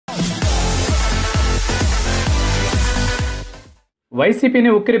వైసీపీని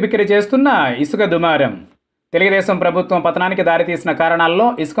ఉక్కిరిబిక్కిరి చేస్తున్న ఇసుక దుమారం. తెలుగుదేశం ప్రభుత్వం పతనానికి దారితీసిన కారణాల్లో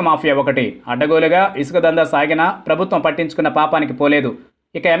ఇసుక మాఫియా ఒకటి. అడ్డగోలుగా ఇసుక దందా సాగినా ప్రభుత్వం పట్టించుకున్న పాపానికి పోలేదు.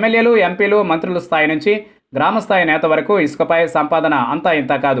 ఇక ఎమ్మెల్యేలు, ఎంపీలు, మంత్రుల స్థాయి నుంచి గ్రామస్థాయి నేత వరకు ఇసుకపై సంపాదన అంతా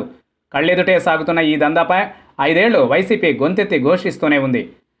ఇంత కాదు. కళ్ళెదుటే సాగుతున్న ఈ దందాపై 5 ఏళ్లు వైసీపీ గొంతెత్తి ఘోషిస్తూనే ఉంది.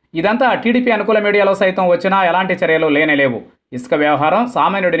 ఇదంతా టీడీపీ అనుకూల మీడియాలో సైతం వచ్చినా ఎలాంటి చర్యలు లేనేలేవు. ఇసుక వ్యవహారం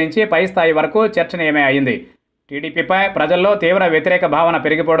సామాన్యుడి నుంచి పై స్థాయి వరకు చర్చనీయమే అయింది. టీడీపీపై ప్రజల్లో తీవ్ర వ్యతిరేక భావన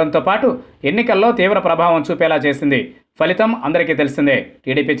పెరిగిపోవడంతో పాటు ఎన్నికల్లో తీవ్ర ప్రభావం చూపేలా చేసింది. ఫలితం అందరికీ తెలిసిందే.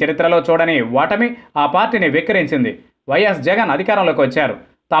 టీడీపీ చరిత్రలో చూడని ఓటమి ఆ పార్టీని వెక్కిరించింది. వైఎస్ జగన్ అధికారంలోకి వచ్చారు.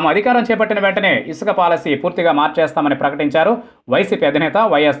 తాము అధికారం చేపట్టిన వెంటనే ఇసుక పాలసీ పూర్తిగా మార్చేస్తామని ప్రకటించారు వైసీపీ అధినేత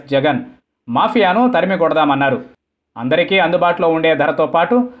వైఎస్ జగన్. మాఫియాను తరిమి కొడదామన్నారు. అందరికీ అందుబాటులో ఉండే ధరతో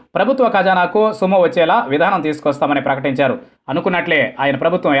పాటు ప్రభుత్వ ఖజానాకు సొమ్ము వచ్చేలా విధానం తీసుకొస్తామని ప్రకటించారు. అనుకున్నట్లే ఆయన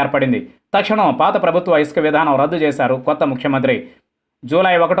ప్రభుత్వం ఏర్పడింది. తక్షణం పాత ప్రభుత్వ ఇసుక విధానం రద్దు చేశారు కొత్త ముఖ్యమంత్రి.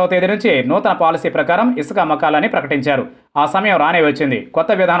 జూలై 1వ తేదీ నుంచి నూతన పాలసీ ప్రకారం ఇసుక అమ్మకాలని ప్రకటించారు. ఆ సమయం రానే వచ్చింది.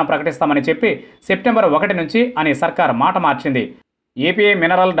 కొత్త విధానం ప్రకటిస్తామని చెప్పి సెప్టెంబర్ 1 నుంచి అని సర్కార్ మాట మార్చింది. ఏపీ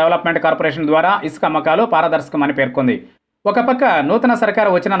మినరల్ డెవలప్మెంట్ కార్పొరేషన్ ద్వారా ఇసుక అమ్మకాలు పారదర్శకమని పేర్కొంది. ఒక పక్క నూతన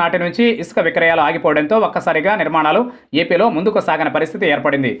సర్కారు వచ్చిన నాటి నుంచి ఇసుక విక్రయాలు ఆగిపోవడంతో ఒక్కసారిగా నిర్మాణాలు ఏపీలో ముందుకు సాగని పరిస్థితి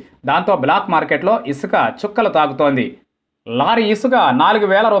ఏర్పడింది. దాంతో బ్లాక్ మార్కెట్లో ఇసుక చుక్కలు తాగుతోంది. లారీ ఇసుక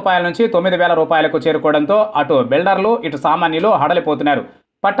 4,000 రూపాయల నుంచి 9,000 రూపాయలకు చేరుకోవడంతో అటు బిల్డర్లు, ఇటు సామాన్యులు హడలిపోతున్నారు.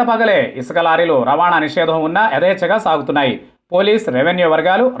 పట్టపగలే ఇసుక లారీలు రవాణా నిషేధం ఉన్నా యథేచ్ఛగా సాగుతున్నాయి. పోలీస్, రెవెన్యూ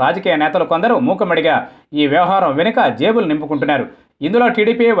వర్గాలు, రాజకీయ నేతలు కొందరు మూకుమ్మడిగా ఈ వ్యవహారం వెనుక జేబులు నింపుకుంటున్నారు. ఇందులో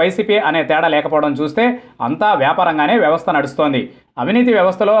టీడీపీ, వైసీపీ అనే తేడా లేకపోవడం చూస్తే అంతా వ్యాపారంగానే వ్యవస్థ నడుస్తోంది. అవినీతి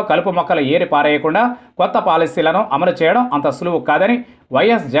వ్యవస్థలో కలుపు మొక్కలు ఏరి పారేయకుండా కొత్త పాలసీలను అమలు చేయడం అంత సులువు కాదని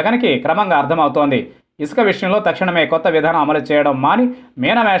వైఎస్ జగన్కి క్రమంగా అర్థమవుతోంది. ఇసుక విషయంలో తక్షణమే కొత్త విధానం అమలు చేయడం మాని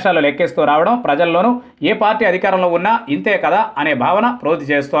మీనమేషాలు లెక్కిస్తూ రావడం ప్రజల్లోనూ ఏ పార్టీ అధికారంలో ఉన్నా ఇంతే కదా అనే భావన ప్రోధి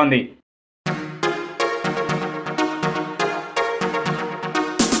చేస్తోంది.